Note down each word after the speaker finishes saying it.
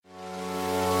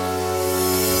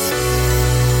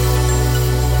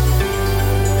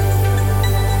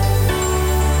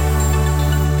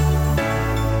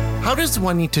How does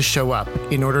one need to show up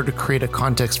in order to create a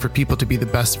context for people to be the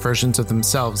best versions of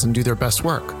themselves and do their best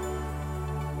work?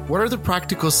 What are the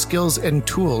practical skills and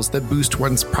tools that boost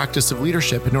one's practice of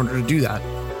leadership in order to do that?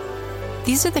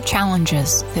 These are the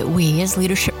challenges that we as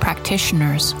leadership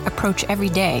practitioners approach every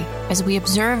day as we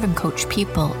observe and coach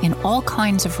people in all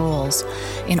kinds of roles,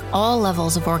 in all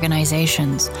levels of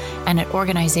organizations, and at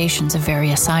organizations of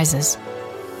various sizes.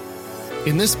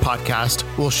 In this podcast,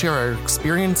 we'll share our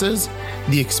experiences,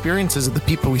 the experiences of the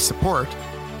people we support,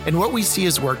 and what we see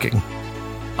is working.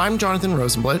 I'm Jonathan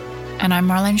Rosenblatt. And I'm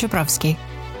Marlene Jabrowski.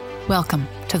 Welcome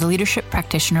to the Leadership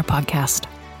Practitioner Podcast.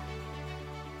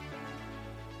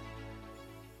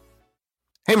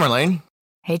 Hey, Marlene.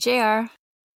 Hey, JR.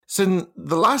 So in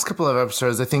the last couple of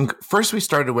episodes, I think first we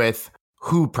started with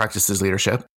who practices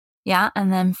leadership. Yeah,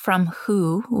 and then from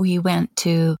who we went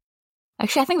to,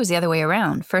 actually, I think it was the other way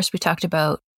around. First we talked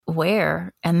about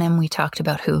where, and then we talked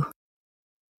about who.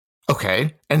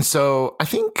 Okay. And so I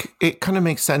think it kind of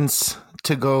makes sense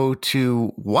to go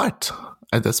to what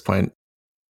at this point.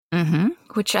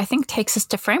 Which I think takes us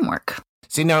to framework.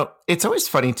 See, now, it's always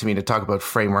funny to me to talk about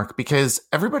framework because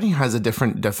everybody has a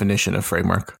different definition of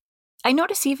framework. I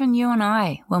notice even you and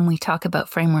I, when we talk about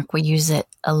framework, we use it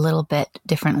a little bit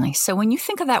differently. So when you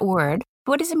think of that word,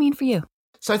 what does it mean for you?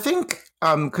 So I think,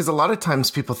 because a lot of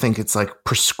times people think it's like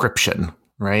prescription,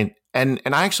 right? And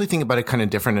I actually think about it kind of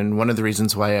different. And one of the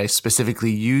reasons why I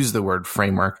specifically use the word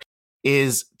framework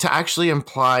is to actually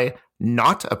imply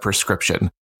not a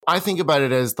prescription. I think about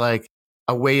it as like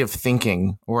a way of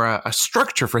thinking or a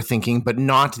structure for thinking, but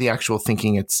not the actual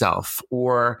thinking itself.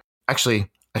 Or actually,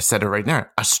 I said it right now,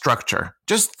 a structure,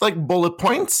 just like bullet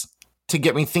points to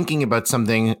get me thinking about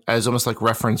something as almost like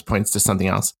reference points to something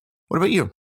else. What about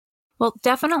you? Well,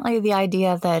 definitely the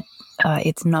idea that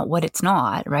it's not what it's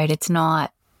not, right? It's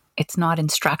not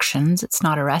instructions. It's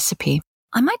not a recipe.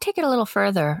 I might take it a little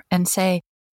further and say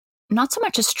not so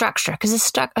much a structure, because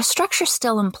a structure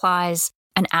still implies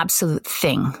an absolute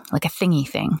thing, like a thingy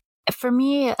thing. For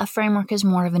me, a framework is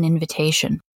more of an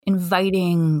invitation,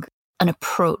 inviting an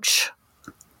approach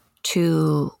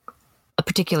to a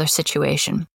particular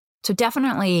situation. So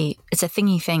definitely it's a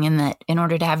thingy thing in that in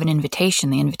order to have an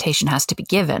invitation, the invitation has to be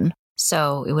given.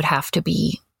 So it would have to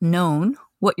be known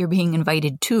what you're being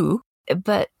invited to,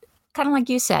 but kind of like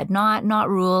you said, not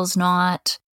rules,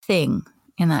 not thing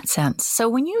in that sense. So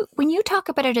when you talk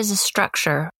about it as a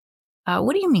structure,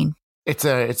 what do you mean? It's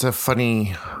a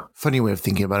funny way of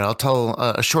thinking about it. I'll tell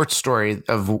a short story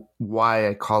of why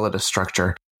I call it a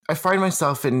structure. I find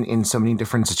myself in so many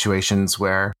different situations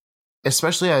where,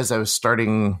 especially as I was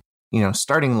starting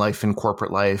life in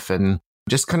corporate life and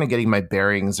just kind of getting my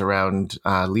bearings around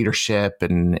leadership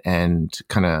and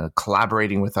kind of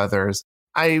collaborating with others,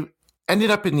 I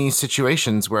ended up in these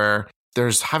situations where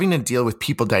there's having to deal with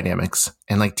people dynamics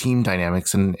and like team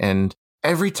dynamics and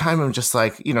every time I'm just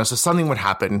like, so something would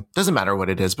happen, doesn't matter what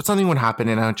it is, but something would happen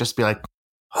and I would just be like,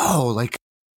 oh, like,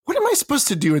 what am I supposed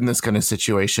to do in this kind of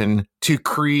situation to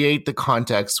create the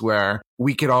context where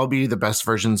we could all be the best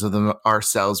versions of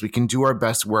ourselves? We can do our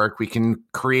best work. We can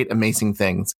create amazing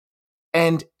things.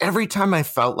 And every time I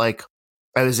felt like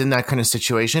I was in that kind of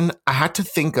situation, I had to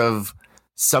think of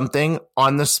something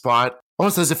on the spot,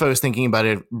 almost as if I was thinking about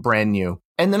it brand new.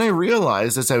 And then I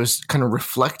realized as I was kind of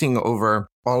reflecting over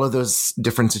all of those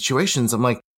different situations, I'm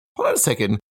like, hold on a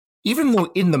second. Even though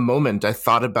in the moment I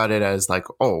thought about it as like,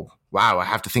 oh, wow, I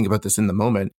have to think about this in the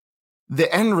moment.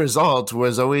 The end result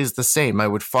was always the same. I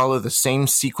would follow the same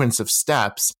sequence of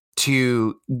steps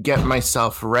to get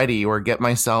myself ready or get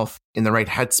myself in the right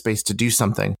headspace to do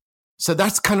something. So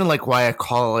that's kind of like why I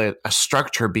call it a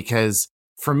structure, because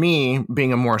for me,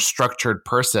 being a more structured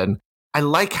person, I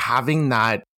like having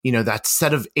that, that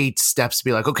set of 8 steps to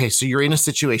be like, okay, so you're in a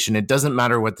situation. It doesn't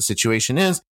matter what the situation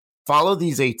is. Follow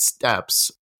these 8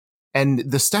 steps. And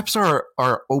the steps are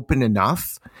open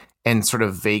enough and sort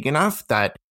of vague enough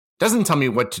that doesn't tell me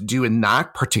what to do in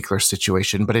that particular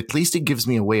situation, but at least it gives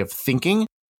me a way of thinking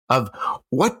of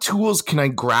what tools can I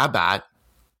grab at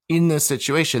in this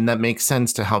situation that makes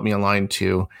sense to help me align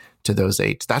to those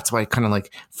 8. That's why kind of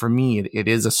like, for me, it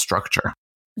is a structure.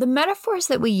 The metaphors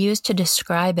that we use to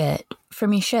describe it, for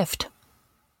me, shift.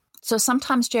 So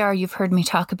sometimes, JR, you've heard me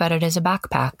talk about it as a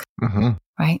backpack,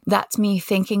 right? That's me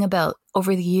thinking about,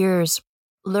 over the years,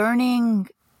 learning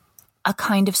a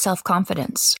kind of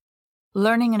self-confidence,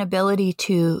 learning an ability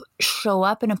to show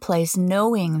up in a place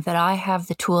knowing that I have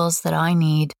the tools that I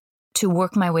need to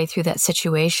work my way through that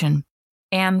situation,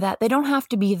 and that they don't have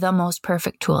to be the most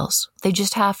perfect tools. They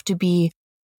just have to be,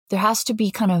 there has to be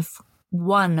kind of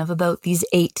one of about these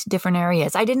 8 different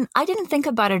areas. I didn't think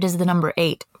about it as the number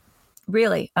 8,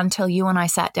 really, until you and I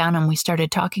sat down and we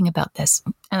started talking about this.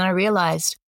 And I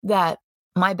realized that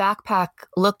my backpack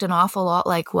looked an awful lot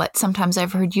like what sometimes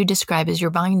I've heard you describe as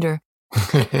your binder.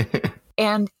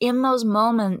 And in those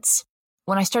moments,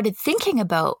 when I started thinking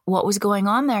about what was going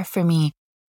on there for me,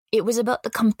 it was about the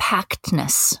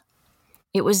compactness.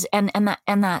 It was, and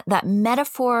that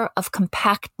metaphor of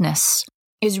compactness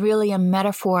is really a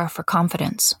metaphor for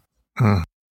confidence.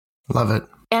 Love it.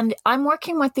 And I'm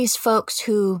working with these folks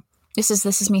who, this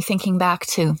is me thinking back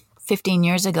to 15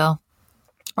 years ago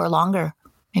or longer,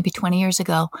 maybe 20 years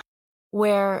ago,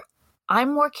 where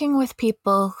I'm working with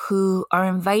people who are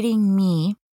inviting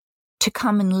me to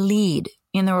come and lead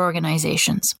in their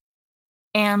organizations.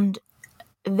 And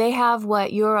they have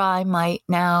what you or I might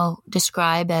now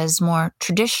describe as more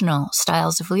traditional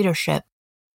styles of leadership.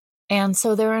 And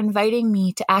so they're inviting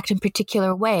me to act in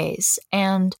particular ways.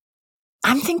 And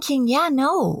I'm thinking,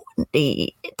 no,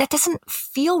 that doesn't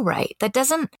feel right. That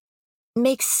doesn't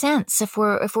make sense. If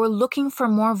we're looking for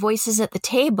more voices at the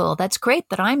table, that's great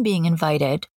that I'm being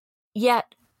invited.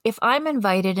 Yet if I'm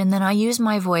invited and then I use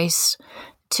my voice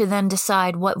to then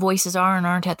decide what voices are and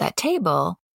aren't at that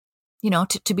table,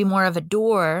 to be more of a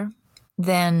door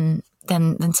than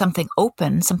something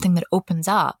open, something that opens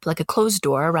up, like a closed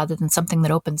door rather than something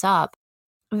that opens up,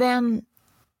 then,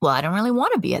 well, I don't really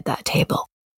want to be at that table.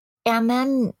 And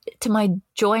then to my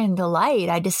joy and delight,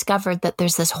 I discovered that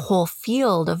there's this whole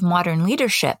field of modern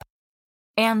leadership.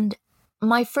 And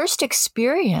my first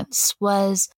experience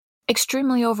was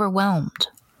extremely overwhelmed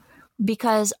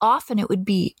because often it would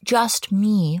be just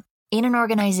me in an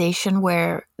organization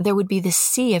where there would be this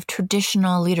sea of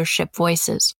traditional leadership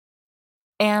voices.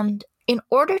 And in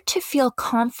order to feel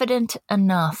confident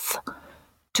enough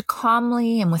to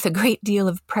calmly and with a great deal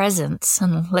of presence,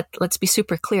 and let's be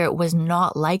super clear, it was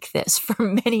not like this for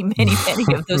many, many,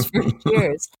 many of those first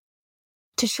years,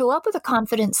 to show up with a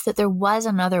confidence that there was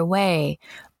another way,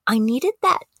 I needed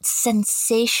that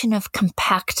sensation of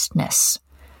compactness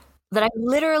that I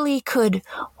literally could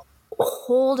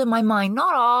hold in my mind,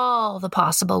 not all the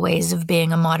possible ways of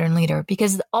being a modern leader,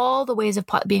 because all the ways of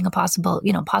being possible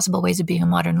ways of being a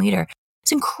modern leader,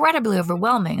 it's incredibly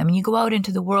overwhelming. I mean, you go out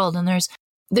into the world and there's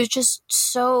just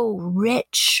so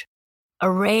rich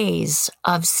arrays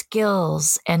of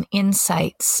skills and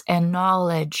insights and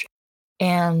knowledge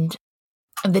and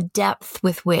the depth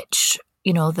with which,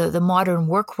 the modern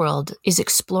work world is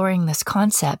exploring this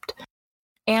concept.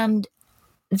 And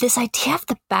this idea of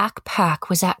the backpack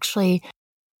was actually,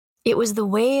 it was the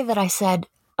way that I said,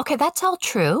 okay, that's all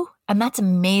true. And that's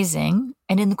amazing.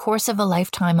 And in the course of a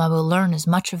lifetime, I will learn as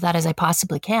much of that as I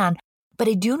possibly can. But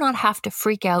I do not have to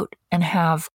freak out and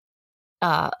have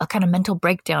a kind of mental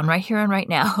breakdown right here and right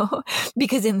now.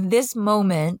 Because in this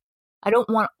moment, I don't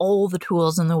want all the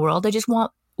tools in the world. I just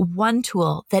want one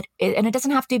tool and it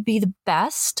doesn't have to be the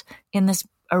best in this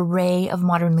array of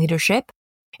modern leadership.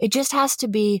 It just has to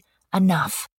be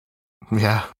enough.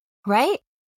 Yeah. Right?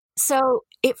 So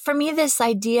for me, this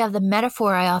idea of the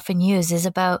metaphor I often use is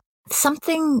about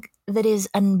something that is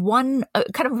kind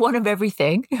of one of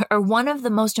everything, or one of the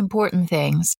most important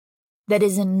things that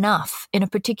is enough in a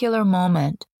particular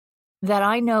moment, that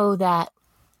I know that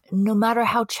no matter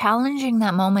how challenging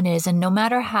that moment is, and no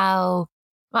matter how,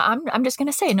 I'm just going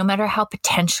to say, no matter how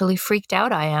potentially freaked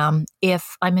out I am,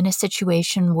 if I'm in a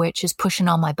situation which is pushing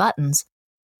all my buttons,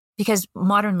 because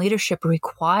modern leadership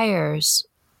requires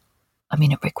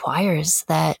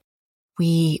that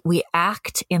we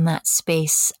act in that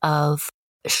space of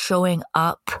showing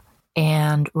up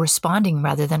and responding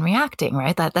rather than reacting,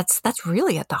 right? That's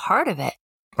really at the heart of it.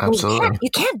 Absolutely. You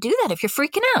can't do that if you're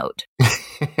freaking out.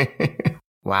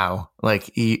 Wow.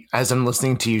 Like, as I'm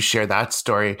listening to you share that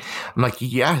story, I'm like,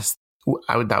 yes,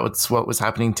 that was what was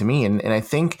happening to me. And I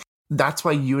think that's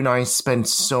why you and I spend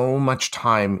so much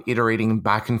time iterating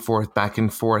back and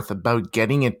forth about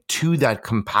getting it to that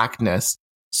compactness,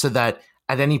 so that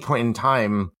at any point in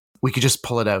time, we could just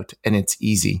pull it out and it's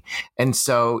easy. And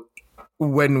so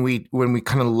when we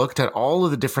kind of looked at all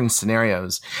of the different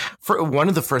scenarios, for one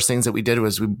of the first things that we did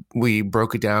was we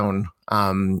broke it down.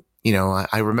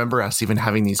 I remember us even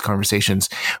having these conversations.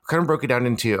 We kind of broke it down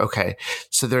into, okay,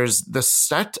 so there's the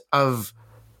set of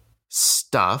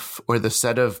stuff or the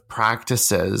set of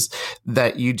practices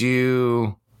that you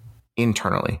do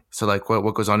internally. So like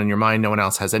what goes on in your mind, no one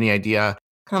else has any idea.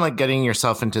 Kind of like getting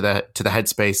yourself into the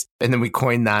headspace. And then we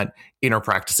coined that inner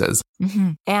practices.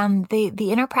 Mm-hmm. And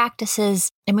the inner practices,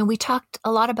 I mean, we talked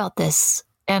a lot about this,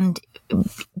 and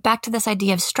back to this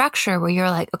idea of structure where you're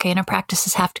like, okay, inner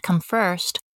practices have to come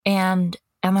first. And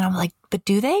then I'm like, but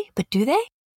do they?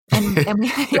 And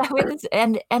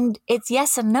it's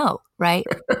yes and no, right?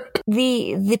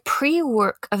 The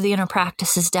pre-work of the inner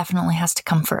practices definitely has to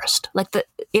come first. Like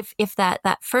if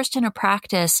that first inner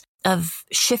practice of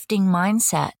shifting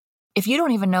mindset, if you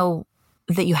don't even know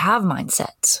that you have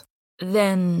mindsets,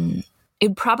 then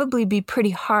it'd probably be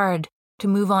pretty hard to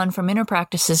move on from inner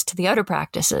practices to the outer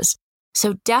practices.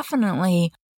 So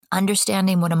definitely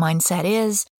understanding what a mindset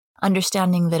is,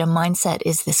 understanding that a mindset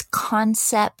is this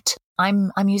concept.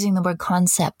 I'm using the word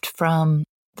concept from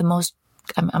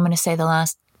I'm going to say the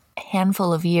last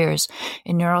handful of years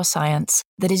in neuroscience,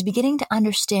 that is beginning to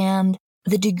understand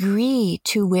the degree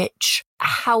to which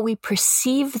how we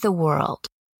perceive the world,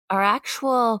 our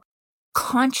actual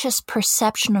conscious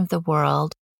perception of the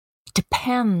world,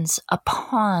 depends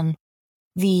upon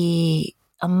the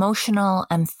emotional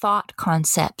and thought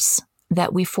concepts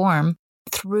that we form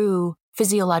through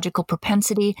physiological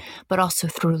propensity, but also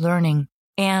through learning.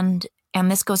 And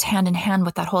this goes hand in hand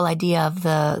with that whole idea of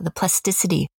the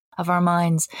plasticity of our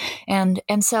minds. And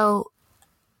so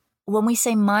when we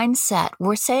say mindset,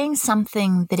 we're saying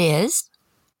something that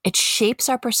it shapes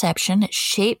our perception, it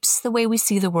shapes the way we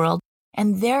see the world,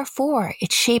 and therefore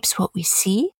it shapes what we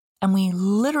see and we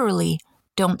literally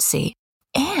don't see.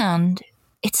 And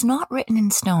it's not written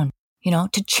in stone.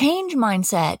 To change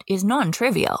mindset is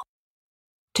non-trivial.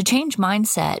 To change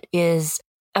mindset is,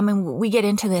 we get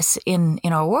into this in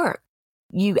our work.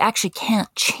 You actually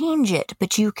can't change it,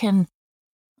 but you can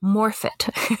morph it,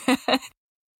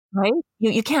 right?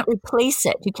 You can't replace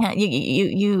it. You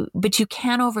can't, but you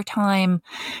can over time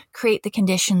create the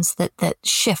conditions that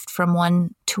shift from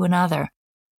one to another.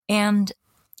 And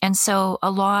so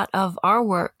a lot of our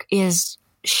work is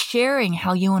sharing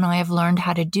how you and I have learned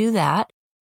how to do that,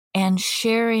 and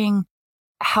sharing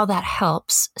how that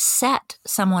helps set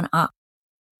someone up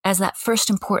as that first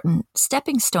important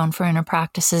stepping stone for inner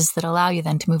practices that allow you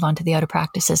then to move on to the outer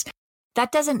practices.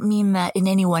 That doesn't mean that in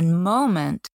any one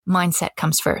moment, mindset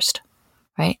comes first,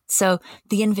 right? So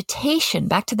the invitation,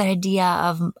 back to the idea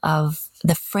of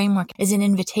the framework, is an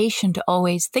invitation to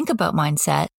always think about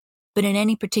mindset. But in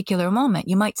any particular moment,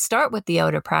 you might start with the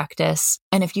outer practice.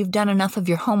 And if you've done enough of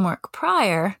your homework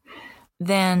prior,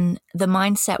 then the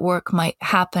mindset work might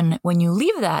happen when you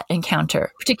leave that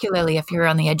encounter, particularly if you're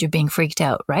on the edge of being freaked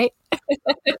out, right?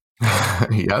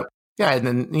 Yep. Yeah. And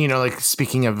then, like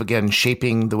speaking of, again,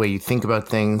 shaping the way you think about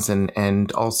things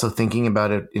and also thinking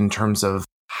about it in terms of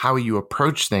how you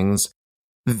approach things,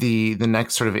 the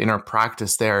next sort of inner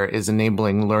practice there is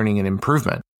enabling learning and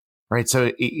improvement, right? So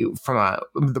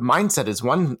the mindset is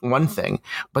one thing,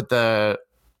 but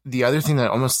the other thing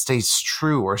that almost stays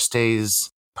true or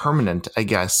stays permanent, I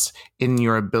guess, in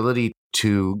your ability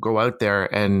to go out there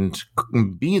and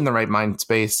be in the right mind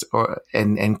space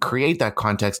and create that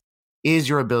context is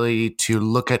your ability to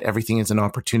look at everything as an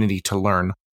opportunity to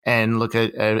learn and look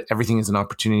at everything as an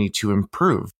opportunity to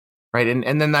improve, right?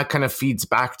 And then that kind of feeds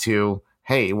back to,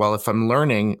 hey, well, if I'm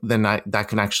learning, then that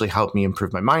can actually help me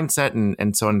improve my mindset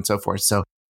and so on and so forth. So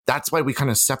that's why we kind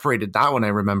of separated that one. I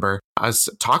remember us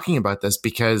talking about this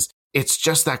because it's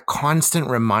just that constant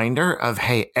reminder of,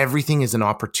 hey, everything is an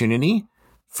opportunity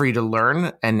for you to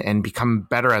learn and become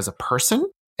better as a person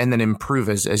and then improve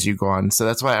as you go on. So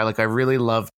that's why I really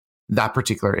love that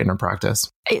particular inner practice.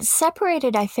 It's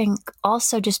separated, I think,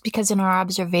 also just because in our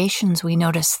observations, we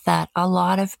notice that a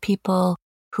lot of people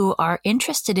who are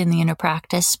interested in the inner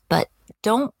practice, but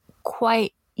don't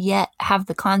quite yet have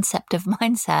the concept of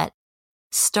mindset,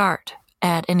 start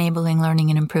at enabling learning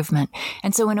and improvement.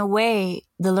 And so in a way,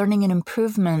 the learning and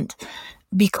improvement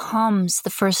becomes the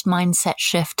first mindset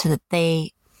shift that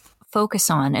they focus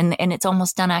on. And it's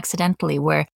almost done accidentally,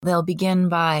 where they'll begin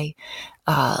by,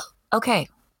 okay,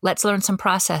 let's learn some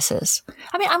processes.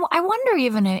 I wonder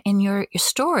even in your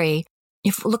story,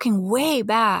 if looking way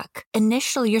back,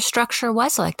 initially your structure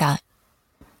was like that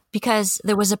because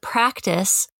there was a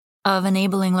practice of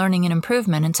enabling learning and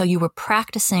improvement. And so you were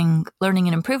practicing learning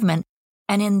and improvement.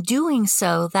 And in doing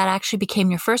so, that actually became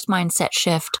your first mindset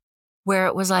shift, where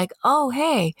it was like, oh,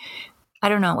 hey, I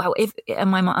don't know.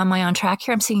 Am I on track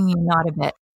here? I'm seeing you nod a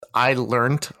bit. I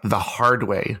learned the hard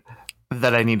way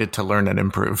that I needed to learn and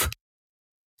improve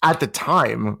at the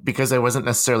time because I wasn't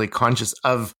necessarily conscious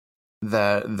of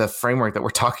the framework that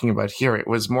we're talking about here. It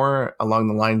was more along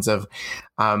the lines of,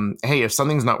 hey, if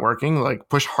something's not working, like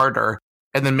push harder.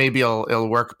 And then maybe it'll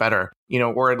work better,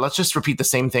 or let's just repeat the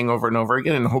same thing over and over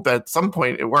again and hope at some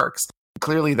point it works.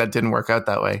 Clearly that didn't work out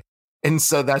that way. And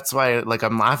so that's why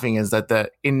I'm laughing is that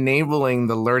the enabling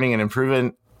the learning and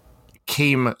improvement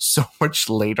came so much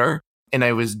later. And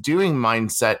I was doing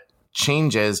mindset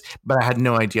changes, but I had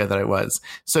no idea that I was.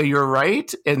 So you're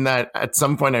right in that at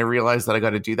some point I realized that I got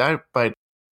to do that. But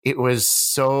it was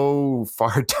so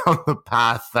far down the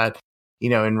path that,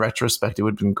 in retrospect, it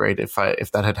would have been great if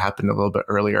that had happened a little bit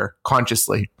earlier,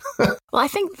 consciously. Well, I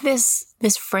think this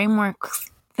framework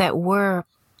that we're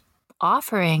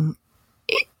offering,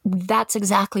 that's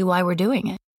exactly why we're doing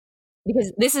it.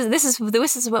 Because this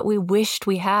is what we wished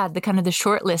we had, the kind of the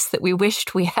short list that we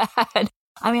wished we had.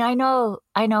 I mean, I know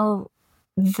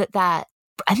that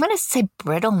I'm going to say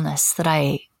brittleness that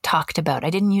I talked about. I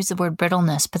didn't use the word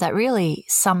brittleness, but that really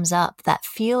sums up that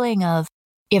feeling of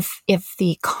if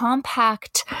the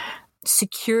compact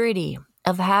security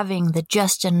of having the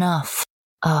just enough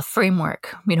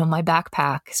framework, my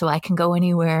backpack, so I can go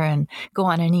anywhere and go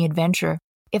on any adventure.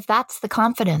 If that's the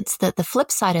confidence, that the flip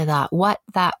side of that, what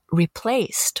that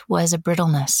replaced was a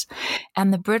brittleness.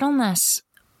 And the brittleness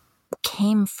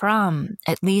came from,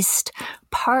 at least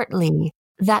partly,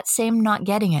 that same not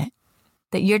getting it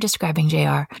that you're describing,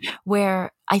 JR,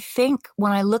 where I think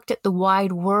when I looked at the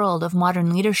wide world of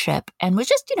modern leadership and was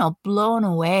just, blown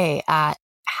away at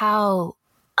how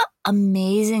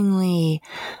amazingly,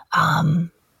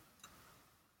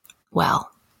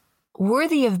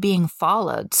 worthy of being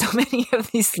followed so many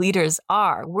of these leaders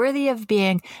are. Worthy of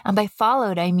being, and by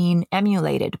followed, I mean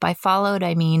emulated. By followed,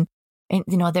 I mean,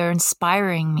 they're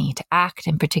inspiring me to act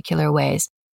in particular ways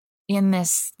in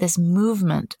this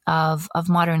movement of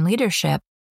modern leadership.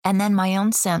 And then my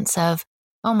own sense of,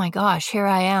 oh my gosh, here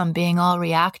I am being all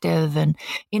reactive and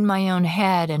in my own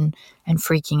head and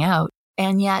freaking out.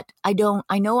 And yet I know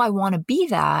I want to be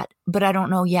that, but I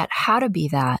don't know yet how to be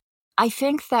that. I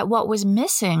think that what was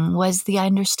missing was the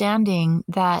understanding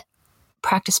that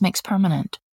practice makes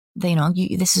permanent.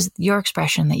 This is your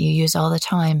expression that you use all the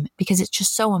time because it's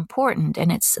just so important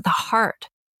and it's the heart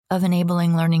of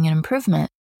enabling learning and improvement.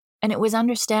 And it was that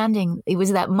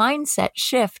mindset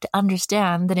shift to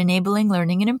understand that enabling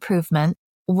learning and improvement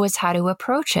was how to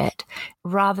approach it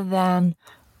rather than,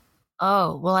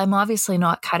 oh, well, I'm obviously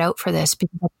not cut out for this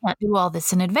because I can't do all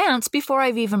this in advance before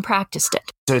I've even practiced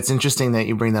it. So it's interesting that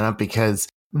you bring that up because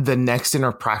the next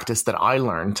inner practice that I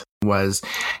learned was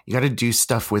you got to do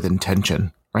stuff with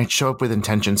intention, right? Show up with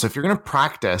intention. So if you're going to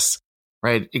practice,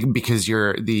 right, because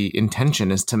the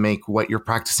intention is to make what you're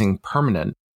practicing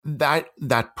permanent,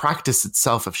 that practice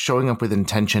itself of showing up with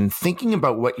intention, thinking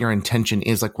about what your intention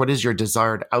is, like what is your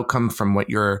desired outcome from what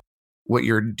you're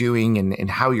doing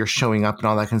and how you're showing up and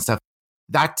all that kind of stuff.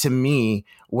 That to me,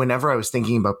 whenever I was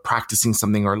thinking about practicing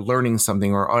something or learning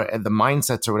something or the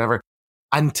mindsets or whatever,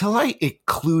 until I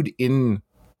include in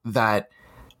that,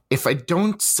 if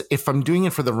I'm doing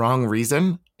it for the wrong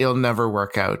reason, it'll never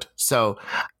work out. So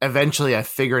eventually I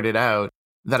figured it out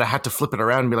that I had to flip it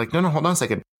around and be like, no, hold on a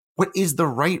second. What is the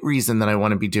right reason that I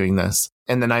want to be doing this?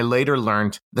 And then I later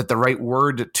learned that the right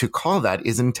word to call that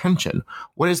is intention.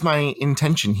 What is my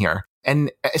intention here?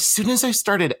 And as soon as I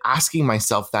started asking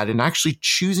myself that and actually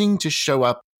choosing to show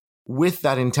up with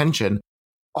that intention,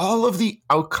 all of the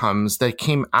outcomes that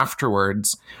came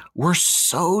afterwards were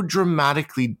so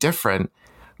dramatically different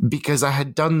because I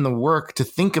had done the work to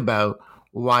think about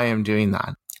why I'm doing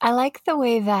that. I like the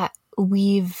way that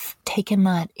we've taken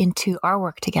that into our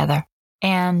work together.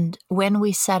 And when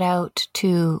we set out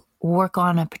to work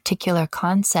on a particular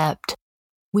concept,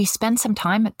 we spend some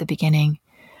time at the beginning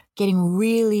getting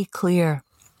really clear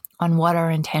on what our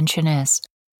intention is.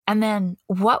 And then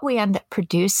what we end up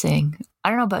producing, I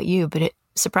don't know about you, but it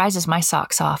surprises my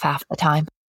socks off half the time.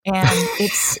 And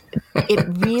it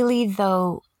really,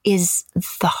 though, is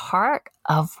the heart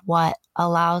of what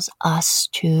allows us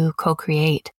to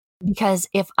co-create. Because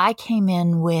if I came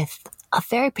in with a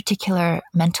very particular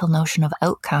mental notion of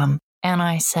outcome and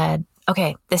I said,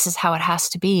 okay, this is how it has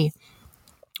to be,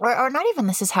 or not even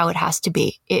this is how it has to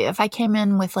be. If I came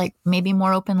in with like maybe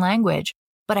more open language,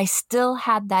 but I still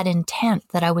had that intent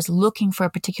that I was looking for a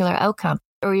particular outcome,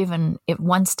 or even if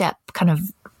one step kind of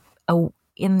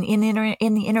in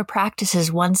the inner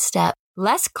practices, one step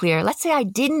less clear. Let's say I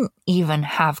didn't even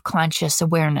have conscious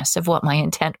awareness of what my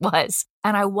intent was.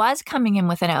 And I was coming in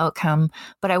with an outcome,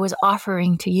 but I was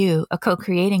offering to you a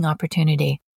co-creating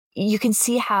opportunity. You can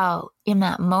see how in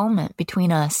that moment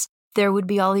between us, there would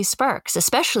be all these sparks,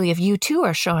 especially if you too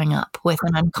are showing up with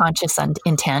an unconscious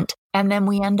intent. And then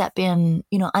we end up in,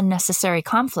 unnecessary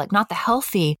conflict, not the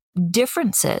healthy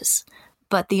differences,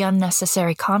 but the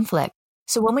unnecessary conflict.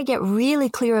 So when we get really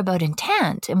clear about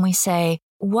intent and we say,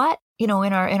 what, in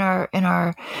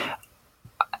our,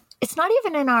 it's not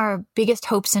even in our biggest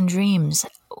hopes and dreams,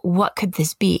 what could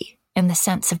this be in the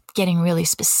sense of getting really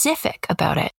specific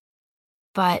about it?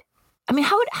 But I mean,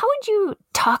 how would you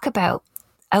talk about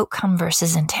outcome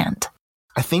versus intent?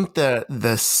 I think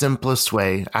the simplest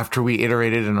way, after we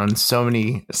iterated and on so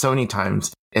many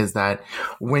times, is that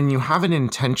when you have an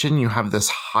intention, you have this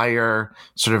higher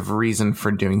sort of reason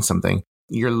for doing something.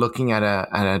 You're looking at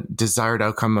a desired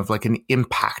outcome of like an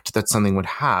impact that something would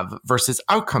have versus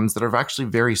outcomes that are actually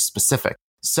very specific.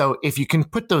 So if you can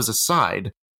put those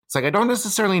aside, it's like, I don't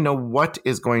necessarily know what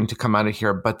is going to come out of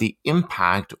here, but the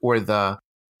impact or the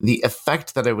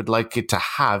effect that I would like it to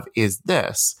have is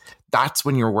this. That's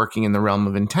when you're working in the realm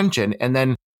of intention. And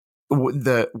then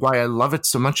why I love it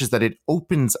so much is that it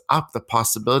opens up the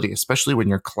possibility, especially when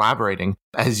you're collaborating,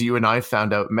 as you and I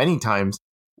found out many times,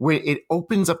 where it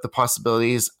opens up the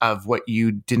possibilities of what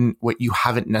you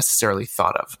haven't necessarily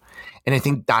thought of. And I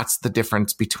think that's the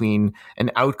difference between an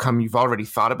outcome you've already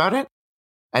thought about it,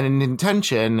 and an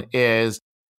intention is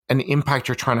an impact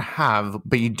you're trying to have,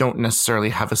 but you don't necessarily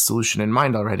have a solution in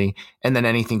mind already, and then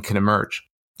anything can emerge.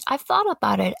 I've thought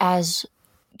about it as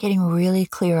getting really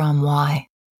clear on why,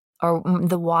 or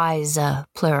the whys,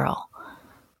 plural,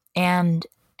 and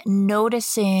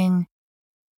noticing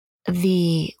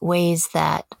the ways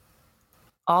that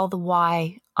all the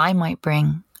why I might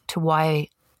bring to why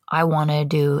I want to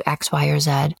do X, Y, or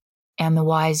Z, and the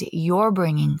whys you're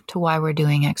bringing to why we're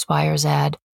doing X, Y, or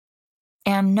Z.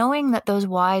 And knowing that those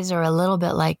whys are a little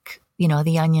bit like,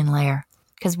 the onion layer.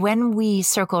 Because when we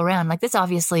circle around, like this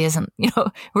obviously isn't,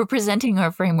 we're presenting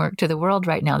our framework to the world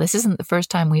right now. This isn't the first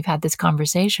time we've had this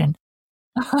conversation.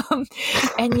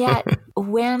 And yet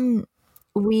when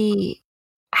we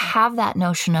have that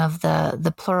notion of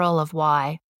the plural of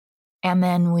why, and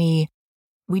then we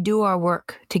do our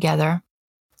work together,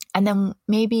 and then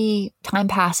maybe time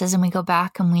passes and we go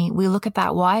back and we look at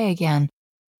that why again,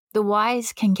 the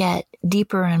whys can get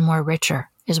deeper and more richer,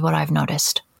 is what I've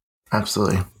noticed.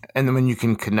 Absolutely. And then when you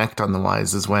can connect on the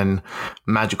whys is when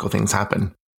magical things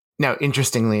happen. Now,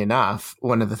 interestingly enough,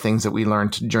 one of the things that we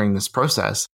learned during this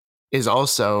process is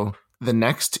also the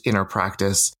next inner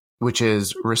practice, which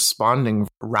is responding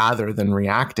rather than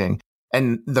reacting.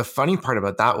 And the funny part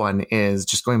about that one is,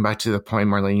 just going back to the point,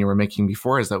 Marlene, you were making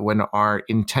before, is that when our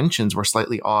intentions were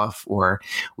slightly off or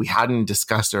we hadn't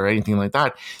discussed or anything like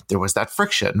that, there was that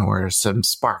friction or some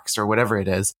sparks or whatever it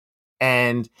is.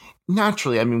 And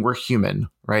naturally, I mean, we're human,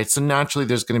 right? So naturally,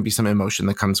 there's going to be some emotion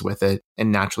that comes with it.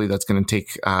 And naturally, that's going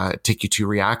to take you to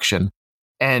reaction.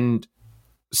 And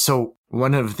so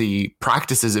one of the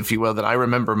practices, if you will, that I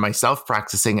remember myself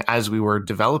practicing as we were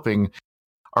developing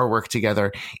our work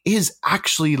together is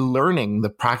actually learning the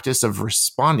practice of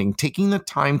responding, taking the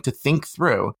time to think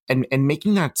through and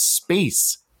making that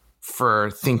space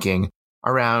for thinking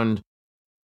around,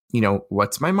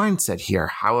 what's my mindset here?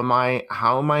 How am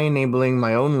I enabling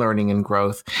my own learning and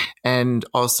growth? And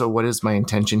also, what is my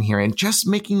intention here? And just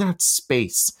making that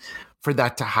space for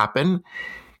that to happen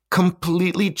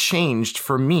completely changed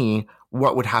for me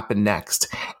what would happen next.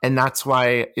 And that's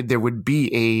why there would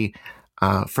be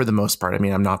for the most part, I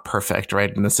mean, I'm not perfect,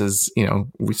 right? And this is,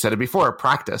 we said it before,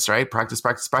 practice, right? Practice.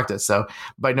 So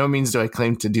by no means do I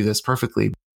claim to do this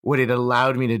perfectly. What it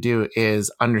allowed me to do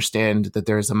is understand that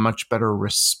there is a much better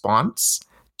response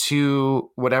to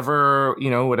whatever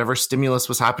stimulus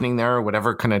was happening there, or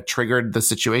whatever kind of triggered the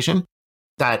situation,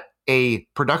 that a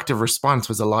productive response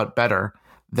was a lot better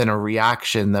than a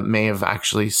reaction that may have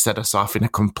actually set us off in a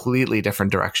completely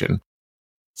different direction.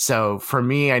 So for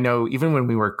me, I know even when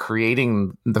we were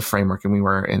creating the framework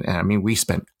and we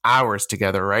spent hours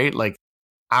together, right? Like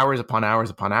hours upon hours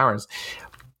upon hours.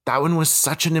 That one was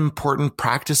such an important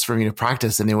practice for me to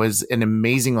practice. And it was an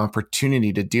amazing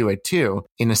opportunity to do it too,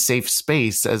 in a safe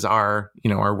space as our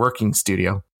working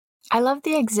studio. I love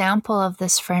the example of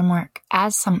this framework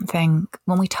as something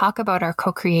when we talk about our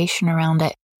co-creation around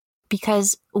it,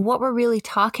 because what we're really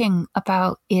talking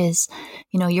about is,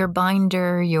 your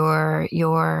binder,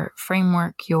 your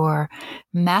framework, your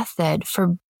method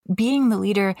for being the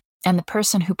leader and the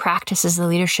person who practices the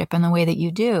leadership in the way that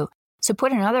you do. So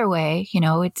put another way,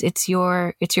 it's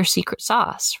your secret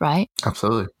sauce, right?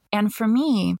 Absolutely. And for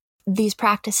me, these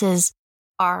practices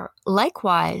are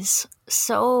likewise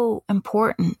so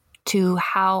important to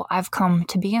how I've come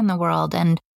to be in the world.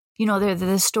 And, they're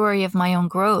the story of my own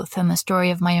growth and the story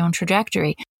of my own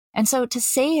trajectory. And so to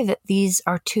say that these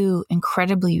are two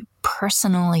incredibly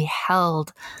personally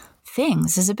held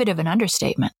things is a bit of an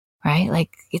understatement, right?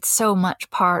 Like it's so much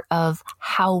part of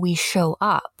how we show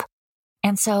up.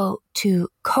 And so to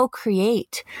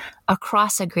co-create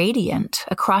across a gradient,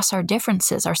 across our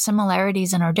differences, our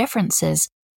similarities and our differences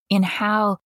in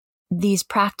how these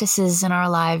practices in our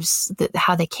lives,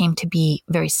 how they came to be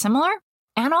very similar,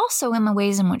 and also in the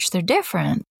ways in which they're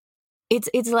different.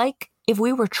 It's like if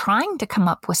we were trying to come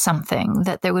up with something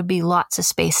that there would be lots of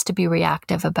space to be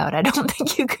reactive about, I don't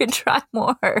think you could try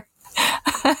more.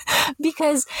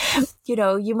 Because,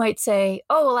 you might say,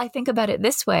 oh, well, I think about it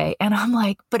this way. And I'm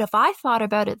like, but if I thought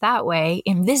about it that way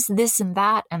in this, and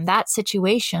that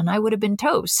situation, I would have been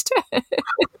toast.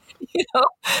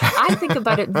 I think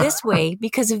about it this way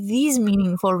because of these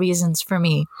meaningful reasons for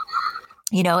me,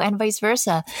 and vice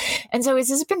versa. And so this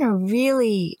has been a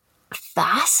really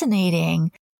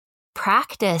fascinating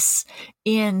practice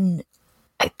in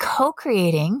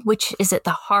co-creating, which is at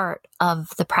the heart of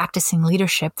the practicing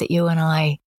leadership that you and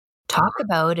I talk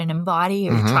about and embody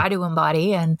or try to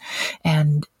embody and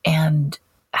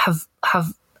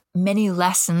have many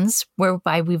lessons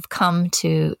whereby we've come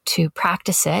to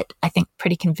practice it, I think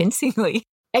pretty convincingly.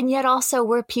 And yet also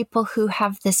we're people who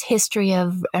have this history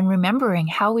of and remembering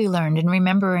how we learned and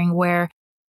remembering where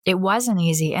it wasn't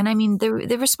easy. And I mean,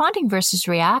 the responding versus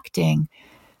reacting,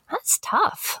 that's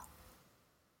tough.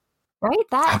 Right?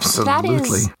 Absolutely. That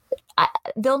is,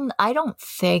 I don't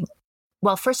think,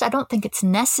 well, first, I don't think it's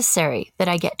necessary that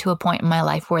I get to a point in my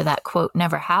life where that quote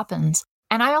never happens.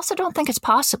 And I also don't think it's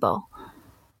possible.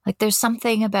 Like there's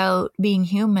something about being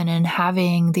human and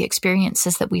having the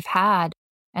experiences that we've had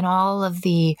and all of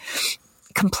the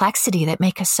complexity that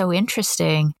make us so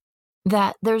interesting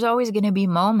that there's always going to be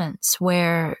moments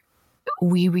where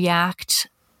we react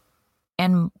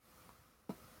and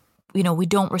we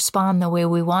don't respond the way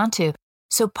we want to.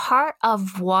 So part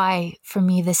of why, for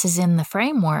me, this is in the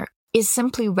framework is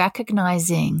simply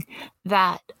recognizing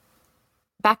that,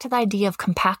 back to the idea of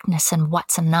compactness and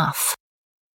what's enough.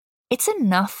 It's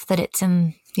enough that it's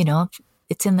in,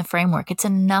 it's in the framework. It's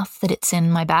enough that it's in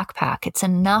my backpack. It's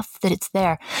enough that it's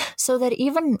there. So that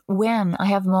even when I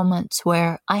have moments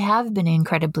where I have been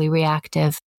incredibly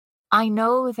reactive, I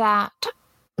know that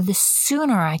the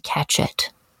sooner I catch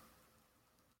it,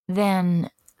 then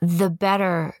the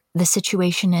better the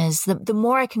situation is, the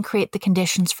more I can create the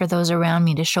conditions for those around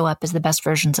me to show up as the best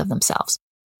versions of themselves.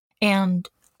 And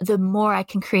the more I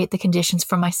can create the conditions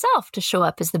for myself to show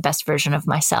up as the best version of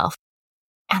myself.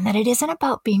 And that it isn't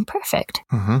about being perfect.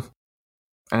 And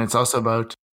it's also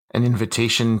about an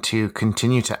invitation to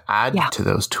continue to add to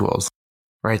those tools,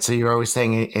 right? So you're always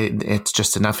saying it's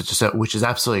just enough, which is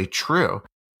absolutely true.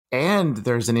 And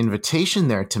there's an invitation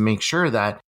there to make sure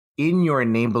that in your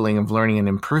enabling of learning and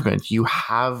improvement, you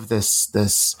have this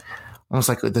almost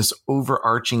like this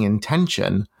overarching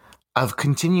intention of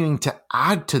continuing to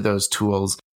add to those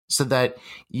tools so that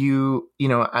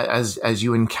as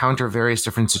you encounter various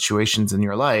different situations in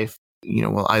your life,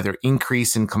 will either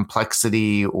increase in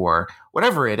complexity or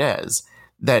whatever it is,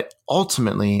 that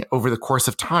ultimately over the course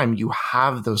of time, you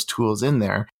have those tools in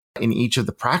there in each of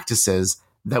the practices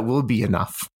that will be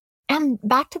enough. And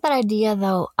back to that idea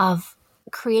though of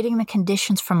creating the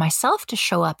conditions for myself to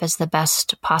show up as the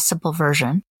best possible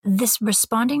version, this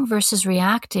responding versus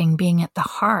reacting being at the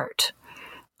heart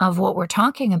of what we're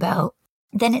talking about,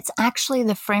 then it's actually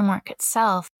the framework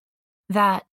itself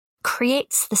that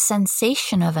creates the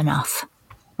sensation of enough,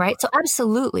 right? So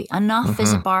absolutely, enough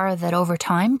is a bar that over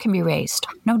time can be raised,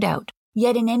 no doubt.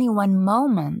 Yet in any one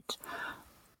moment,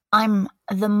 I'm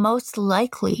the most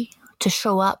likely to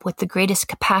show up with the greatest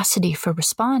capacity for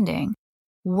responding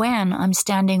when I'm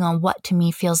standing on what to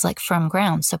me feels like firm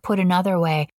ground. So put another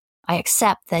way, I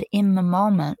accept that in the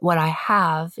moment, what I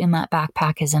have in that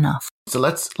backpack is enough. So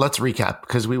let's recap,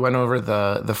 because we went over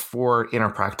the 4 inner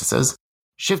practices.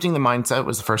 Shifting the mindset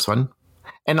was the first one.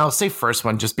 And I'll say first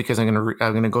one just because I'm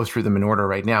going to go through them in order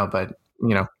right now. But,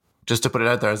 just to put it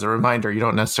out there as a reminder, you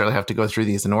don't necessarily have to go through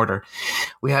these in order.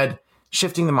 We had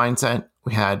shifting the mindset.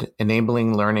 We had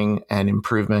enabling learning and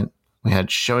improvement. We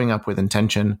had showing up with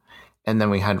intention. And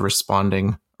then we had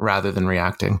responding rather than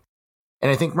reacting. And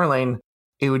I think, Merlane,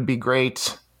 it would be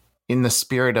great in the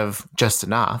spirit of just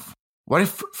enough. What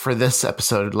if for this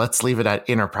episode, let's leave it at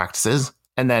inner practices,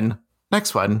 and then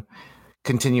next one,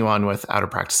 continue on with outer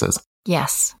practices?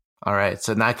 Yes. All right.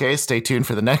 So in that case, stay tuned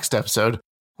for the next episode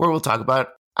where we'll talk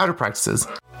about outer practices.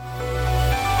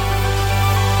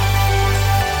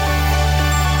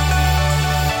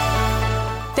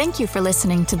 Thank you for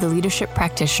listening to the Leadership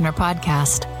Practitioner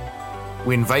Podcast.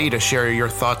 We invite you to share your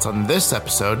thoughts on this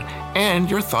episode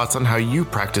and your thoughts on how you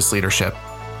practice leadership.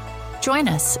 Join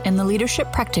us in the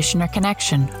Leadership Practitioner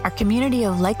Connection, our community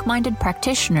of like-minded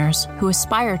practitioners who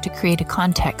aspire to create a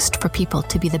context for people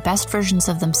to be the best versions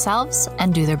of themselves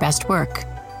and do their best work.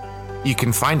 You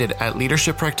can find it at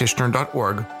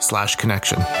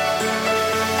leadershippractitioner.org/connection.